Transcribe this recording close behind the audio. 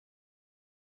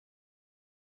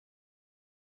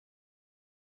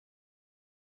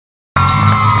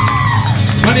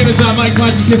is Mike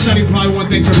Klein from Kiss 95.1.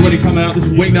 Thanks everybody coming out. This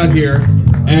is Wingnut here.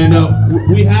 And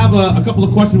we have a couple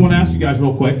of questions I want to ask you guys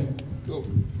real quick.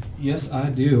 Yes, I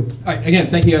do. All right,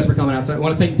 again, thank you guys for coming out. So I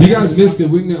want to thank you guys missed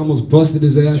it. Wingnut almost busted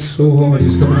his ass so hard he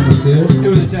was coming down the stairs. It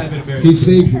was a tad bit embarrassing. He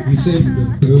saved it. He saved it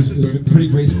though. It was pretty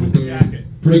graceful.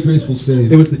 Pretty graceful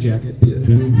save. It was the jacket. Yeah.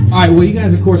 All right, well, you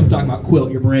guys, of course, were talking about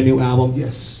Quilt, your brand new album.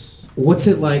 Yes. What's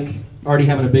it like already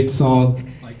having a big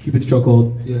song like Cupid's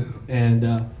Chokehold? Yeah. And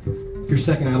your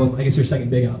second album, I guess your second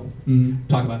big album. Mm-hmm.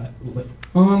 Talk about that a little bit.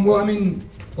 Well, I mean,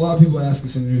 a lot of people ask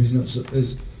us in interviews,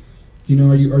 you know,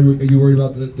 are you worried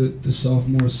about the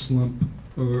sophomore slump,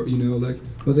 or like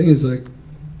the thing is like,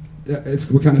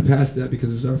 we're kind of past that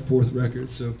because it's our fourth record.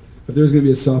 So if there's gonna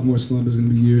be a sophomore slump, it's gonna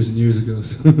be years and years ago.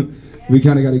 So we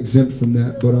kind of got exempt from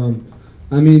that. But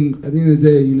I mean, at the end of the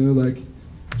day, like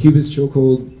Cupid's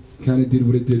Chokehold kind of did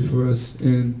what it did for us,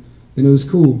 and it was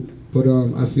cool. But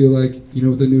I feel like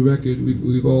with the new record,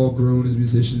 we've all grown as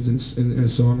musicians and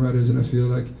songwriters, and I feel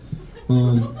like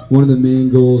one of the main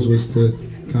goals was to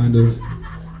kind of,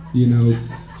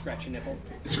 Scratch your nipple.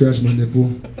 Scratch my nipple.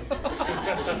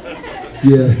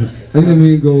 Yeah, I think the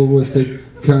main goal was to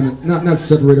kind of not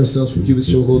separate ourselves from Cupid's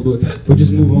Chokehold, but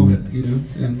just move on,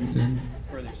 and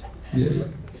yeah.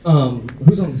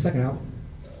 Who's on the second album?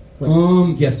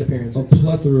 Like guest appearances. A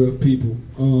plethora of people.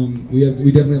 We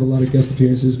definitely have a lot of guest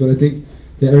appearances, but I think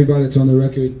that everybody that's on the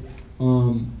record,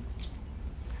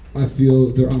 I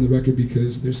feel they're on the record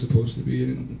because they're supposed to be,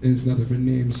 and it's nothing for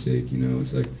name's sake.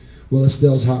 It's like, well,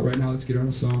 Estelle's hot right now. Let's get her on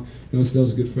a song.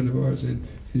 Estelle's a good friend of ours, and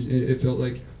it felt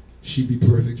like she'd be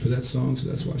perfect for that song, so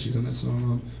that's why she's on that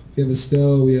song. We have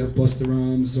Estelle, we have Busta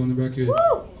Rhymes is on the record.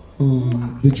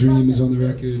 The Dream is on the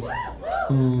record.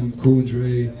 Cool and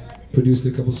Dre produced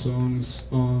a couple songs.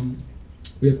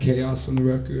 We have Chaos on the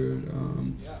record.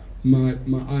 My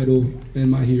idol and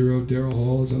my hero, Daryl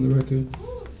Hall, is on the record.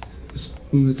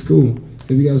 It's cool.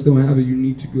 If you guys don't have it, you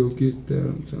need to go get that.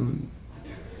 I'm telling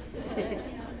you.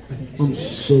 I'm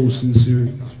so sincere.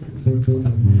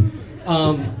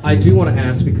 I do want to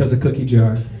ask, because of Cookie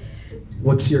Jar,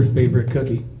 what's your favorite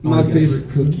cookie? My favorite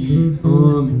cookie.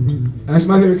 Actually,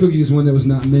 my favorite cookie is one that was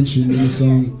not mentioned in the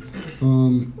song.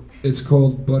 It's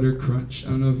called Butter Crunch.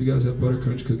 I don't know if you guys have Butter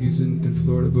Crunch cookies in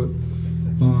Florida, but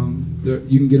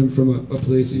you can get them from a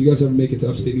place. If you guys ever make it to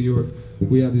upstate New York,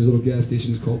 we have these little gas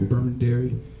stations called Burn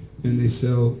Dairy, and they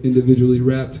sell individually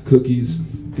wrapped cookies,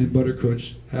 and Butter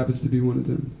Crunch happens to be one of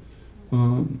them.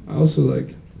 I also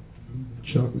like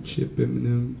chocolate chip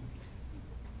M&M.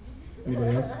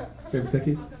 Anybody else? Favorite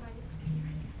cookies?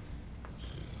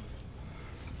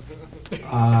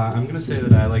 I'm gonna say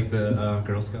that I like the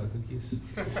Girl Scout cookies.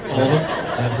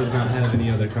 That does not have any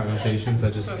other connotations. I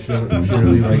just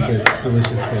purely like the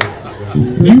delicious taste.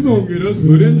 You gonna get us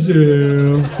put in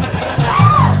jail.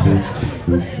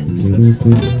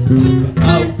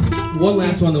 One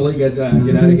last one to let you guys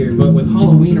get out of here. But with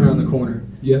Halloween around the corner.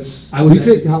 Yes. We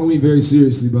take Halloween very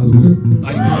seriously, by the way.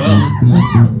 I do as well.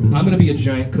 Yeah. I'm gonna be a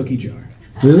giant cookie jar.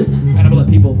 Really? And I'm gonna let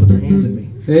people put their hands in me.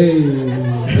 Hey,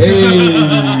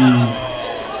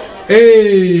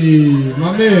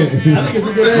 my man. I think it's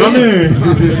a good idea. My man.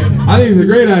 I think it's a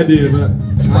great idea, but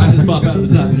surprises pop out of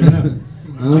the top.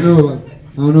 I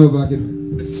don't know if I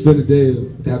can spend a day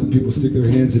of having people stick their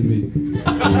hands in me.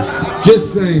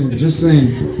 Just saying.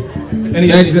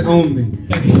 Exit only.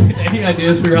 Any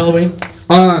ideas for your Halloween?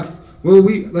 Well,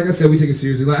 like I said, we take it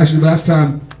seriously. Actually, last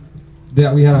time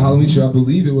that we had a Halloween show, I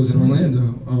believe it was in Orlando.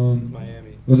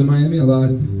 Miami. Was it Miami? I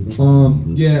lied.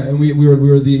 Yeah, and we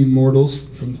were the Immortals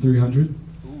from 300,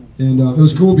 and it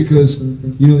was cool because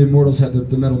the Immortals had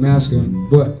the metal mask on,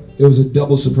 but it was a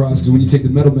double surprise because when you take the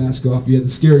metal mask off, you had the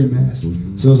scary mask,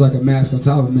 so it was like a mask on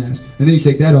top of a mask, and then you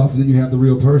take that off, and then you have the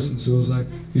real person. So it was like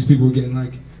these people were getting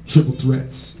like triple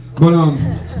threats. But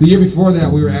the year before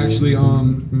that, we were actually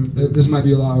this might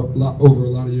be a lot over a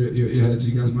lot of your heads.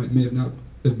 You guys may have not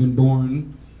have been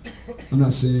born. I'm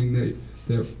not saying that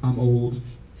I'm old,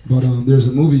 but there's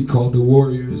a movie called The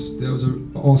Warriors. That was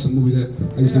an awesome movie that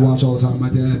I used to watch all the time with my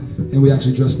dad, and we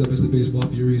actually dressed up as the baseball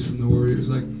Furies from The Warriors,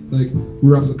 like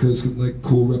replicas, like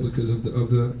cool replicas of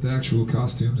the actual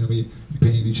costumes, and we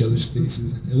painted each other's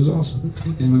faces. And it was awesome.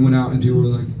 And we went out, and people were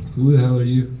like, "Who the hell are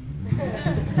you?"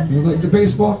 And we're like, "The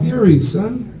baseball Furies,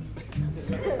 son."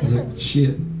 I was like,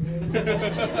 "Shit."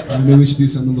 Maybe we should do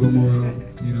something a little more,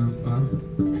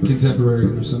 contemporary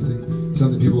or something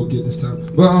people will get this time.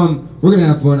 But we're gonna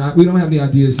have fun. We don't have any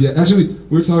ideas yet. Actually,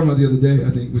 we were talking about the other day,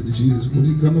 I think, with the Jesus. What did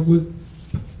you come up with?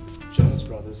 Jonas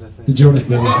Brothers, I think. The Jonas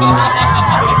Brothers.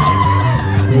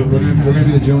 We're gonna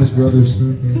be the Jonas Brothers.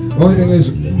 The only thing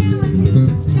is,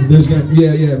 there's gonna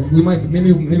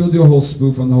maybe we'll do a whole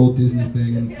spoof on the whole Disney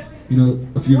thing, and you know,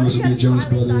 a few of us would be the Jonas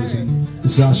Brothers, and the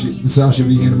Sasha would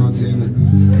be Hannah Montana,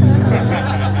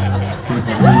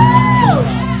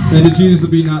 and the Jesus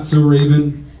would be Not So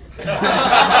Raven.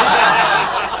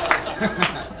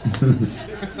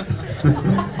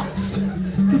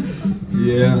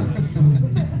 Yeah.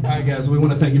 All right, guys, we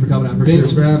want to thank you for coming out.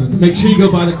 Thanks for having us. Make sure you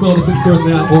go buy the quilt. It's in stores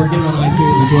now, or get it on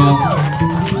iTunes as well.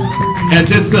 At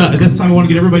this time, I want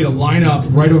to get everybody to line up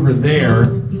right over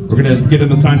there. We're going to get them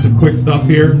to sign some quick stuff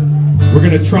here. We're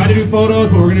going to try to do photos,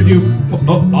 but we're going to do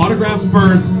autographs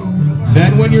first.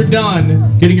 Then when you're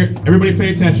done, everybody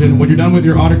pay attention. When you're done with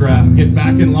your autograph, get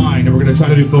back in line, and we're going to try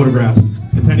to do photographs,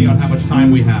 depending on how much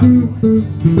time we have.